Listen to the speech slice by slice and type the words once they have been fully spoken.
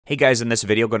Hey guys, in this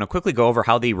video, I'm going to quickly go over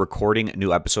how the recording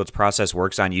new episodes process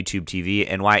works on YouTube TV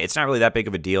and why it's not really that big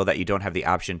of a deal that you don't have the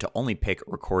option to only pick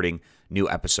recording new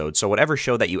episodes. So whatever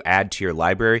show that you add to your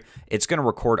library, it's going to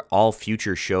record all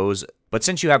future shows. But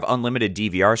since you have unlimited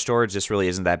DVR storage, this really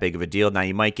isn't that big of a deal. Now,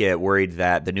 you might get worried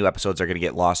that the new episodes are going to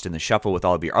get lost in the shuffle with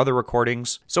all of your other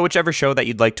recordings. So whichever show that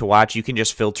you'd like to watch, you can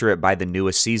just filter it by the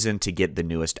newest season to get the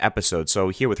newest episode. So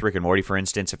here with Rick and Morty, for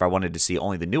instance, if I wanted to see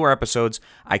only the newer episodes,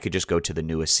 I could just go to the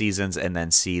newest seasons and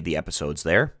then see the episodes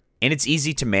there. And it's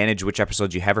easy to manage which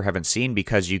episodes you have or haven't seen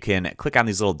because you can click on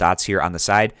these little dots here on the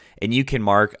side and you can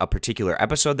mark a particular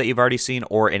episode that you've already seen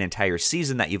or an entire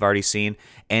season that you've already seen.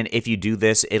 And if you do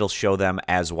this, it'll show them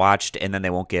as watched and then they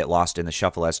won't get lost in the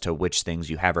shuffle as to which things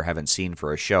you have or haven't seen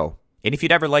for a show. And if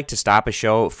you'd ever like to stop a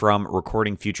show from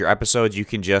recording future episodes, you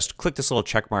can just click this little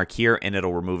check mark here and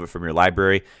it'll remove it from your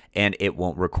library and it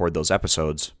won't record those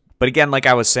episodes. But again, like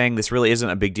I was saying, this really isn't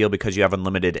a big deal because you have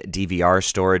unlimited DVR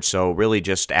storage, so really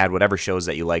just add whatever shows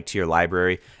that you like to your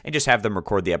library and just have them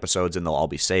record the episodes and they'll all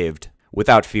be saved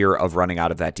without fear of running out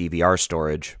of that DVR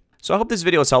storage. So I hope this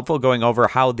video is helpful going over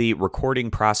how the recording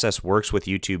process works with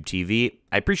YouTube TV.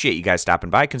 I appreciate you guys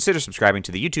stopping by. Consider subscribing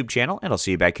to the YouTube channel, and I'll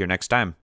see you back here next time.